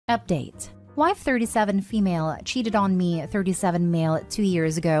Update. Wife 37 female cheated on me 37 male 2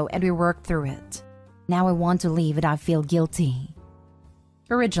 years ago and we worked through it. Now I want to leave and I feel guilty.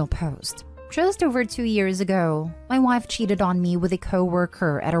 Original post. Just over 2 years ago, my wife cheated on me with a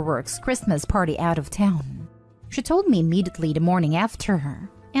co-worker at her work's Christmas party out of town. She told me immediately the morning after,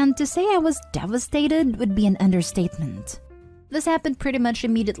 and to say I was devastated would be an understatement. This happened pretty much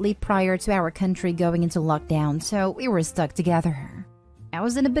immediately prior to our country going into lockdown, so we were stuck together. I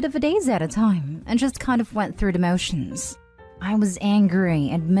was in a bit of a daze at a time and just kind of went through the motions. I was angry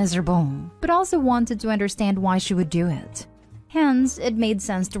and miserable, but also wanted to understand why she would do it. Hence, it made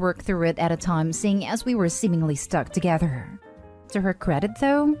sense to work through it at a time, seeing as we were seemingly stuck together. To her credit,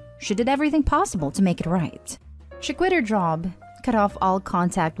 though, she did everything possible to make it right. She quit her job, cut off all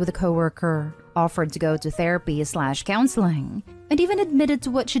contact with a coworker, offered to go to therapy/counseling, and even admitted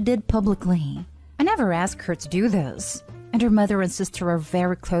to what she did publicly. I never asked her to do this, and her mother and sister are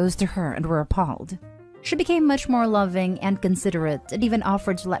very close to her and were appalled. She became much more loving and considerate and even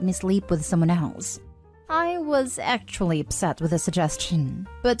offered to let me sleep with someone else. I was actually upset with the suggestion,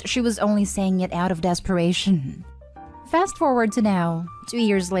 but she was only saying it out of desperation. Fast forward to now, 2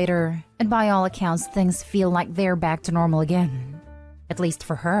 years later, and by all accounts things feel like they're back to normal again. At least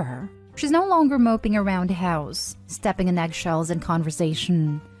for her. She's no longer moping around the house, stepping on eggshells in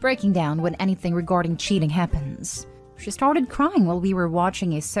conversation, breaking down when anything regarding cheating happens. She started crying while we were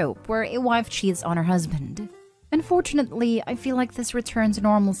watching a soap where a wife cheats on her husband. Unfortunately, I feel like this return to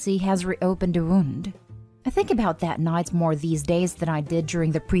normalcy has reopened a wound. I think about that night more these days than I did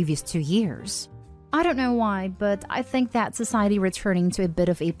during the previous 2 years. I don't know why, but I think that society returning to a bit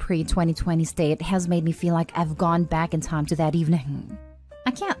of a pre-2020 state has made me feel like I've gone back in time to that evening.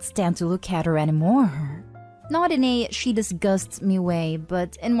 I can't stand to look at her anymore. Not in a she disgusts me way,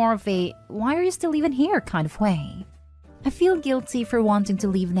 but in more of a why are you still even here kind of way. I feel guilty for wanting to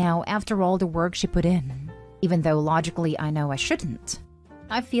leave now after all the work she put in, even though logically I know I shouldn't.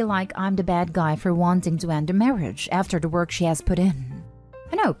 I feel like I'm the bad guy for wanting to end a marriage after the work she has put in.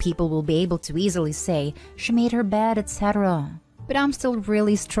 I know people will be able to easily say she made her bed, etc., but I'm still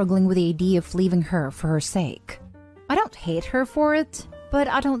really struggling with the idea of leaving her for her sake. I don't hate her for it, but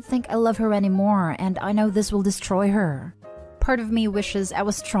I don't think I love her anymore, and I know this will destroy her. Part of me wishes I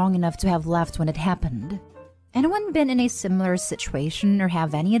was strong enough to have left when it happened. Anyone been in a similar situation or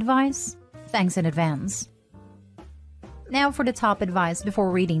have any advice? Thanks in advance. Now for the top advice before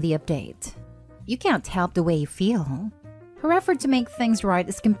reading the update. You can't help the way you feel. Her effort to make things right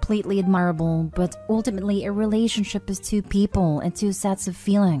is completely admirable, but ultimately a relationship is two people and two sets of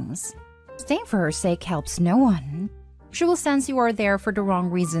feelings. Staying for her sake helps no one. She will sense you are there for the wrong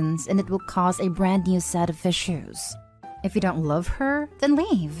reasons and it will cause a brand new set of issues. If you don't love her, then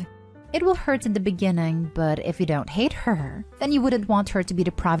leave. It will hurt in the beginning, but if you don't hate her, then you wouldn't want her to be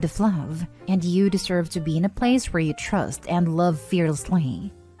deprived of love, and you deserve to be in a place where you trust and love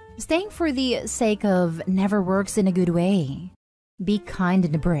fearlessly. Staying for the sake of never works in a good way. Be kind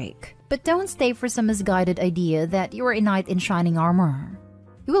in a break, but don't stay for some misguided idea that you are a knight in shining armor.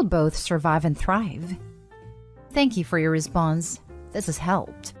 You will both survive and thrive. Thank you for your response. This has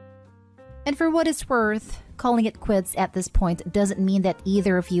helped. And for what it's worth, calling it quits at this point doesn't mean that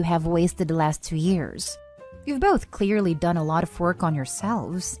either of you have wasted the last 2 years. You've both clearly done a lot of work on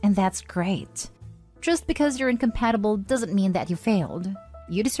yourselves, and that's great. Just because you're incompatible doesn't mean that you failed.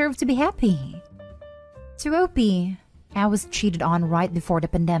 You deserve to be happy. To Opie, I was cheated on right before the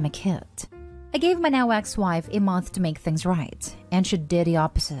pandemic hit. I gave my now ex-wife a month to make things right, and she did the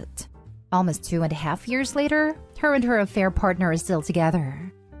opposite. Almost 2.5 years later, her and her affair partner are still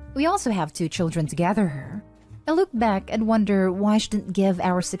together. We also have 2 children together. I look back and wonder why I shouldn't give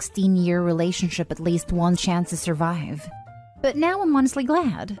our 16-year relationship at least one chance to survive. But now I'm honestly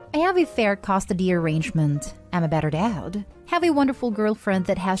glad. I have a fair custody arrangement. I'm a better dad. Have a wonderful girlfriend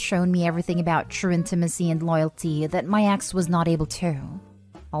that has shown me everything about true intimacy and loyalty that my ex was not able to.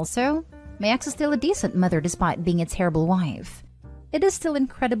 Also, my ex is still a decent mother despite being a terrible wife. It is still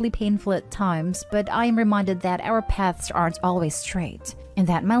incredibly painful at times, but I am reminded that our paths aren't always straight, and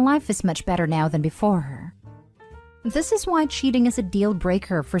that my life is much better now than before. This is why cheating is a deal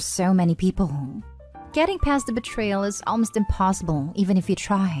breaker for so many people. Getting past the betrayal is almost impossible, even if you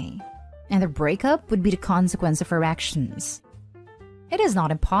try. And the breakup would be the consequence of her actions. It is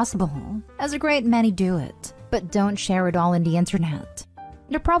not impossible, as a great many do it, but don't share it all in the internet.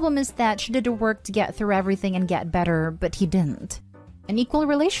 The problem is that she did the work to get through everything and get better, but he didn't. And equal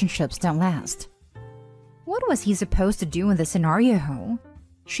relationships don't last. What was he supposed to do in this scenario?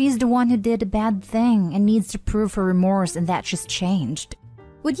 She's the one who did a bad thing and needs to prove her remorse and that she's changed.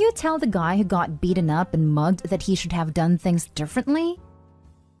 Would you tell the guy who got beaten up and mugged that he should have done things differently?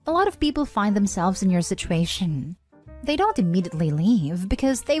 A lot of people find themselves in your situation. They don't immediately leave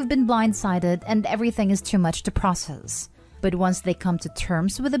because they've been blindsided and everything is too much to process. But once they come to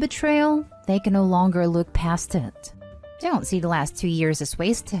terms with the betrayal, they can no longer look past it. Don't see the last 2 years as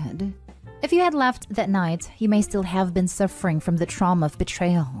wasted. If you had left that night, you may still have been suffering from the trauma of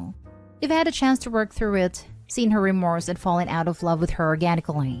betrayal. You've had a chance to work through it, seen her remorse and fallen out of love with her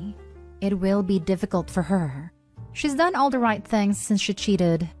organically. It will be difficult for her. She's done all the right things since she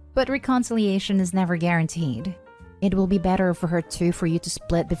cheated, but reconciliation is never guaranteed. It will be better for her too for you to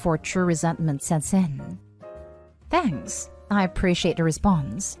split before true resentment sets in. Thanks. I appreciate the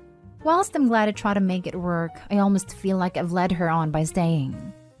response. Whilst I'm glad I try to make it work, I almost feel like I've led her on by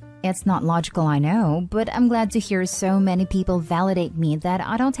staying. It's not logical, I know, but I'm glad to hear so many people validate me that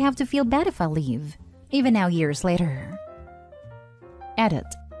I don't have to feel bad if I leave, even now years later. Edit.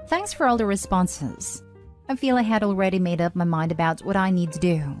 Thanks for all the responses. I feel I had already made up my mind about what I need to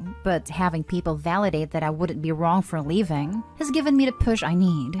do, but having people validate that I wouldn't be wrong for leaving has given me the push I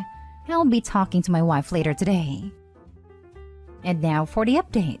need. I'll be talking to my wife later today. And now for the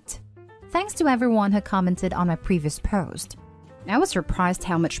update. Thanks to everyone who commented on my previous post. I was surprised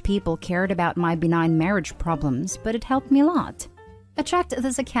how much people cared about my benign marriage problems, but it helped me a lot. I checked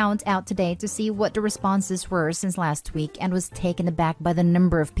this account out today to see what the responses were since last week and was taken aback by the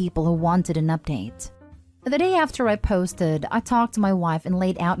number of people who wanted an update. The day after I posted, I talked to my wife and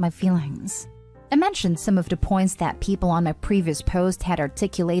laid out my feelings. I mentioned some of the points that people on my previous post had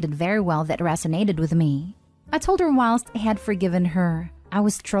articulated very well that resonated with me. I told her whilst I had forgiven her, I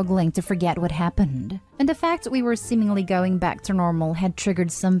was struggling to forget what happened, and the fact we were seemingly going back to normal had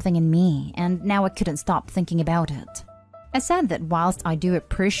triggered something in me, and now I couldn't stop thinking about it. I said that whilst I do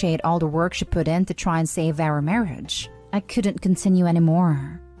appreciate all the work she put in to try and save our marriage, I couldn't continue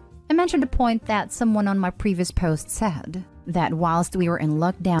anymore. I mentioned a point that someone on my previous post said, that whilst we were in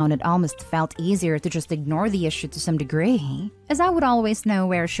lockdown it almost felt easier to just ignore the issue to some degree, as I would always know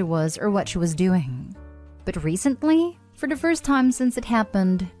where she was or what she was doing. But recently, for the first time since it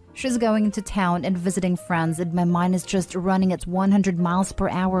happened, she's going into town and visiting friends and my mind is just running at 100 miles per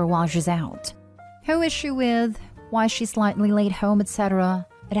hour while she's out. Who is she with? Why is she slightly late home, etc.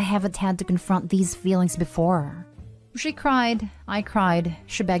 And I haven't had to confront these feelings before. She cried, I cried,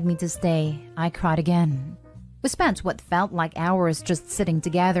 she begged me to stay, I cried again. We spent what felt like hours just sitting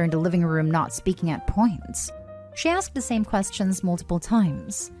together in the living room not speaking at points. She asked the same questions multiple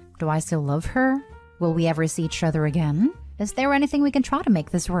times. Do I still love her? Will we ever see each other again? Is there anything we can try to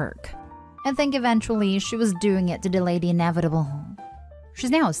make this work? I think eventually she was doing it to delay the inevitable. She's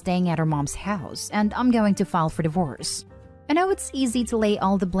now staying at her mom's house, and I'm going to file for divorce. I know it's easy to lay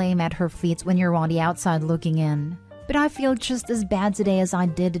all the blame at her feet when you're on the outside looking in, but I feel just as bad today as I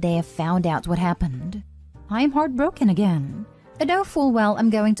did the day I found out what happened. I'm heartbroken again. I know full well I'm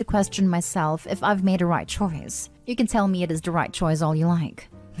going to question myself if I've made a right choice. You can tell me it is the right choice all you like.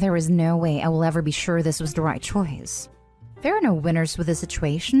 There is no way I will ever be sure this was the right choice. There are no winners with this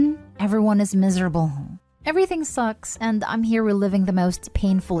situation. Everyone is miserable. Everything sucks, and I'm here reliving the most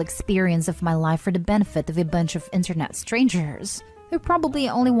painful experience of my life for the benefit of a bunch of internet strangers who probably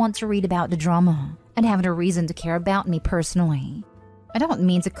only want to read about the drama and have no reason to care about me personally. I don't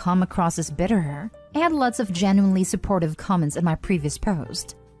mean to come across as bitter. I had lots of genuinely supportive comments in my previous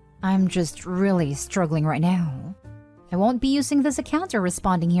post. I'm just really struggling right now. I won't be using this account or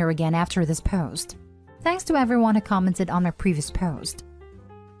responding here again after this post. Thanks to everyone who commented on my previous post.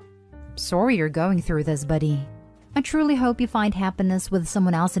 Sorry you're going through this, buddy. I truly hope you find happiness with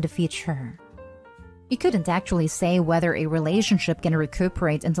someone else in the future. You couldn't actually say whether a relationship can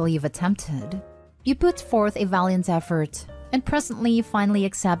recuperate until you've attempted. You put forth a valiant effort, and presently you finally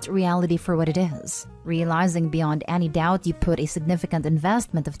accept reality for what it is, realizing beyond any doubt you put a significant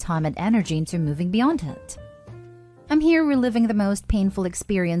investment of time and energy into moving beyond it. I'm here reliving the most painful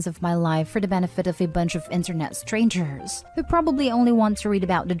experience of my life for the benefit of a bunch of internet strangers who probably only want to read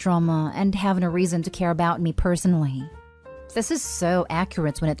about the drama and have no reason to care about me personally. This is so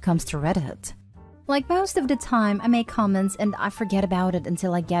accurate when it comes to Reddit. Like most of the time, I make comments and I forget about it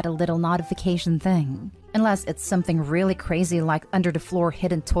until I get a little notification thing. Unless it's something really crazy like under the floor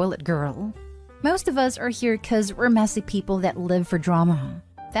hidden toilet girl. Most of us are here because we're messy people that live for drama.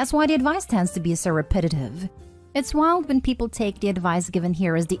 That's why the advice tends to be so repetitive. It's wild when people take the advice given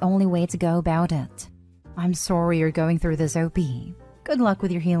here as the only way to go about it. I'm sorry you're going through this, OP. Good luck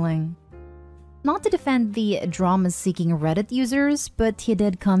with your healing. Not to defend the drama-seeking Reddit users, but he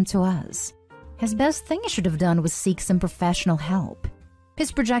did come to us. His best thing he should have done was seek some professional help.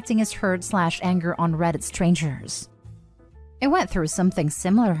 He's projecting his hurt/anger on Reddit strangers. I went through something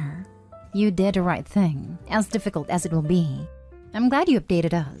similar. You did the right thing, as difficult as it will be. I'm glad you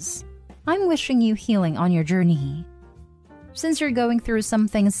updated us. I'm wishing you healing on your journey. Since you're going through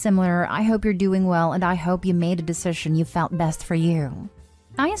something similar, I hope you're doing well and I hope you made a decision you felt best for you.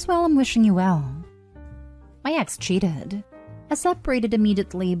 I as well am wishing you well. My ex cheated. I separated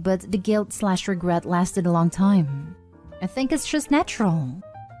immediately, but the guilt/regret lasted a long time. I think it's just natural.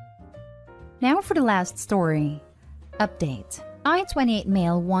 Now for the last story. Update. I, 28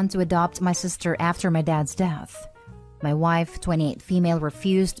 male, want to adopt my sister after my dad's death. My wife, 28 female,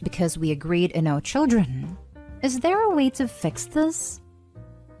 refused because we agreed on no children. Is there a way to fix this?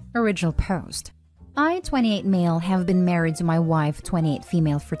 Original post. I, 28 male, have been married to my wife, 28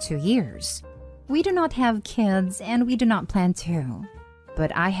 female, for 2 years. We do not have kids and we do not plan to.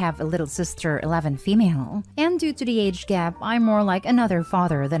 But I have a little sister, 11 female, and due to the age gap, I'm more like another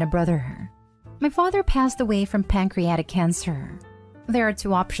father than a brother. My father passed away from pancreatic cancer. There are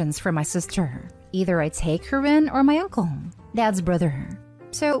 2 options for my sister. Either I take her in or my uncle, dad's brother.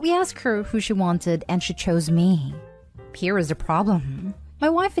 So we asked her who she wanted and she chose me. Here is the problem. My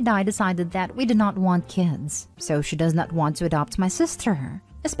wife and I decided that we did not want kids, so she does not want to adopt my sister,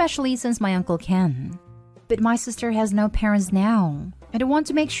 especially since my uncle can. But my sister has no parents now, and I want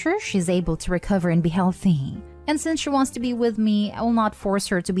to make sure she's able to recover and be healthy. And since she wants to be with me, I will not force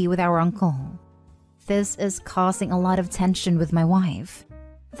her to be with our uncle. This is causing a lot of tension with my wife.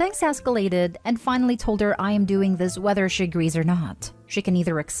 Things escalated and finally told her I am doing this whether she agrees or not. She can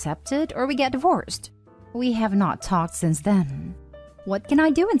either accept it or we get divorced. We have not talked since then. What can I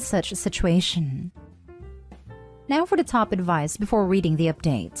do in such a situation? Now for the top advice before reading the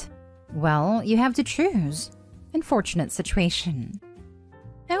update. Well, you have to choose. Unfortunate situation.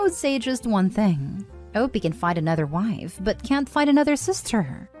 I would say just one thing. Opie can find another wife, but can't find another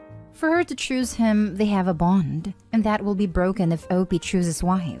sister. For her to choose him, they have a bond, and that will be broken if Opie chooses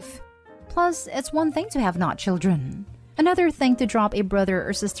wife. Plus, it's one thing to have not children. Another thing to drop a brother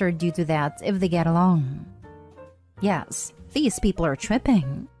or sister due to that if they get along. Yes, these people are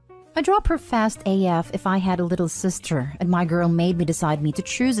tripping. I drop her fast AF if I had a little sister and my girl made me decide me to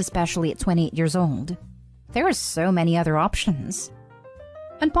choose, especially at 28 years old. There are so many other options.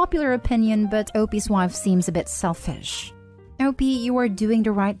 Unpopular opinion, but Opie's wife seems a bit selfish. Opie, you are doing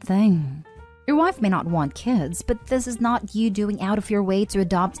the right thing. Your wife may not want kids, but this is not you doing out of your way to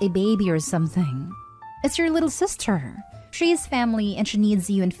adopt a baby or something. It's your little sister. She is family and she needs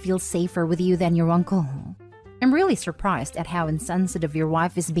you and feels safer with you than your uncle. I'm really surprised at how insensitive your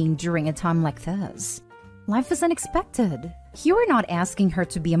wife is being during a time like this. Life is unexpected. You are not asking her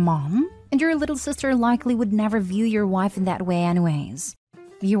to be a mom, and your little sister likely would never view your wife in that way anyways.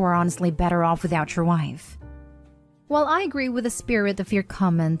 You are honestly better off without your wife. While I agree with the spirit of your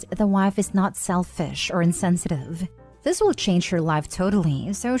comment, the wife is not selfish or insensitive. This will change her life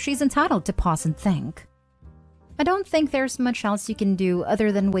totally, so she's entitled to pause and think. I don't think there's much else you can do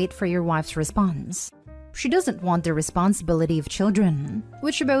other than wait for your wife's response. She doesn't want the responsibility of children,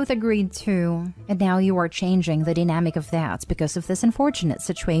 which you both agreed to, and now you are changing the dynamic of that because of this unfortunate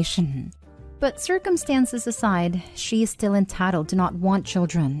situation. But circumstances aside, she is still entitled to not want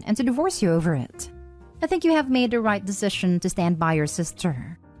children and to divorce you over it. I think you have made the right decision to stand by your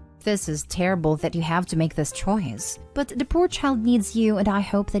sister. This is terrible that you have to make this choice, but the poor child needs you, and I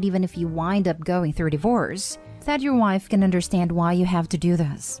hope that even if you wind up going through divorce, that your wife can understand why you have to do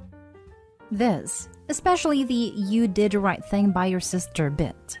this. This, especially the "you did the right thing by your sister"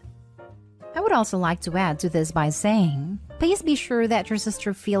 bit. I would also like to add to this by saying, please be sure that your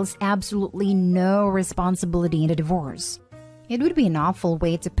sister feels absolutely no responsibility in the divorce. It would be an awful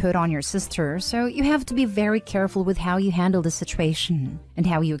weight to put on your sister, so you have to be very careful with how you handle the situation and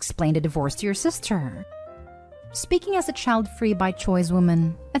how you explain the divorce to your sister. Speaking as a child-free by choice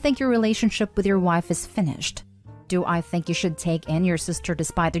woman, I think your relationship with your wife is finished. Do I think you should take in your sister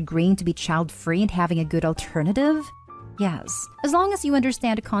despite agreeing to be child-free and having a good alternative? Yes, as long as you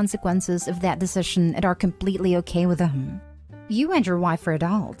understand the consequences of that decision and are completely okay with them. You and your wife are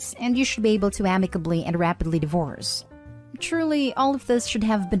adults, and you should be able to amicably and rapidly divorce. Truly, all of this should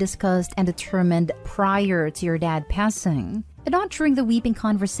have been discussed and determined prior to your dad passing, and not during the weeping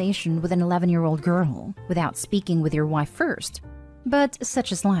conversation with an 11-year-old girl, without speaking with your wife first. But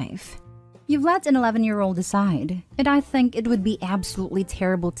such is life. You've let an 11-year-old decide, and I think it would be absolutely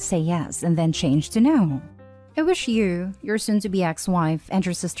terrible to say yes and then change to no. I wish you, your soon-to-be ex-wife, and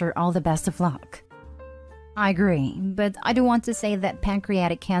your sister all the best of luck. I agree, but I do want to say that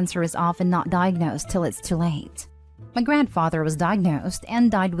pancreatic cancer is often not diagnosed till it's too late. My grandfather was diagnosed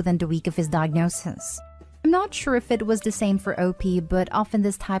and died within the week of his diagnosis. I'm not sure if it was the same for OP, but often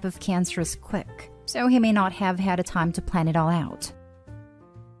this type of cancer is quick, so he may not have had a time to plan it all out.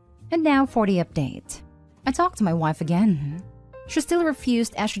 And now for the update. I talked to my wife again. She still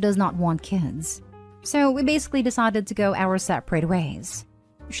refused as she does not want kids. So we basically decided to go our separate ways.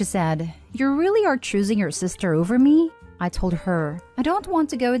 She said, "You really are choosing your sister over me?" I told her, "I don't want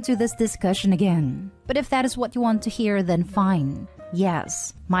to go into this discussion again. But if that is what you want to hear, then fine.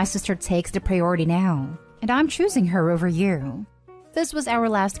 Yes, my sister takes the priority now, and I'm choosing her over you." This was our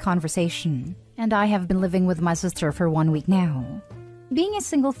last conversation, and I have been living with my sister for 1 week now. Being a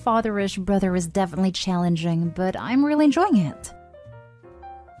single fatherish brother is definitely challenging, but I'm really enjoying it.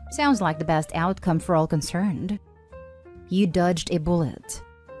 Sounds like the best outcome for all concerned. You dodged a bullet.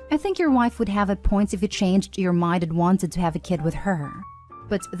 I think your wife would have a point if you changed your mind and wanted to have a kid with her.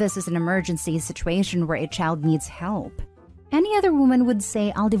 But this is an emergency situation where a child needs help. Any other woman would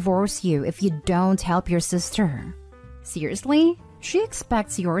say, "I'll divorce you if you don't help your sister." Seriously? She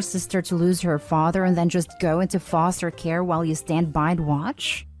expects your sister to lose her father and then just go into foster care while you stand by and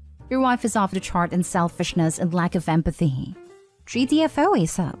watch? Your wife is off the chart in selfishness and lack of empathy. GTFO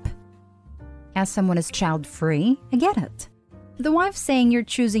ASAP. As someone who's child-free, I get it. The wife saying you're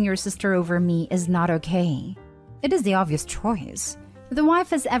choosing your sister over me is not okay. It is the obvious choice. The wife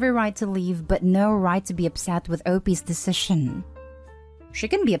has every right to leave, but no right to be upset with OP's decision. She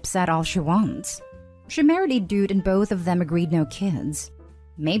can be upset all she wants. She married a dude and both of them agreed no kids.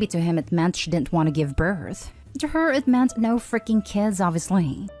 Maybe to him it meant she didn't want to give birth. To her it meant no freaking kids,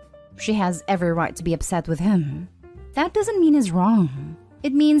 obviously. She has every right to be upset with him. That doesn't mean he's wrong.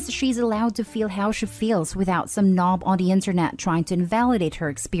 It means she's allowed to feel how she feels without some knob on the internet trying to invalidate her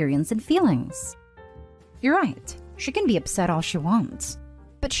experience and feelings. You're right, she can be upset all she wants.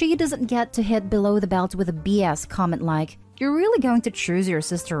 But she doesn't get to hit below the belt with a BS comment like, "You're really going to choose your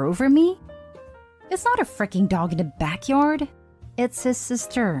sister over me?" It's not a freaking dog in the backyard. It's his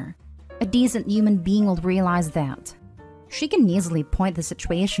sister. A decent human being will realize that. She can easily point the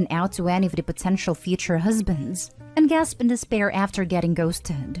situation out to any of the potential future husbands and gasp in despair after getting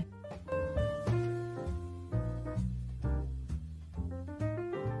ghosted.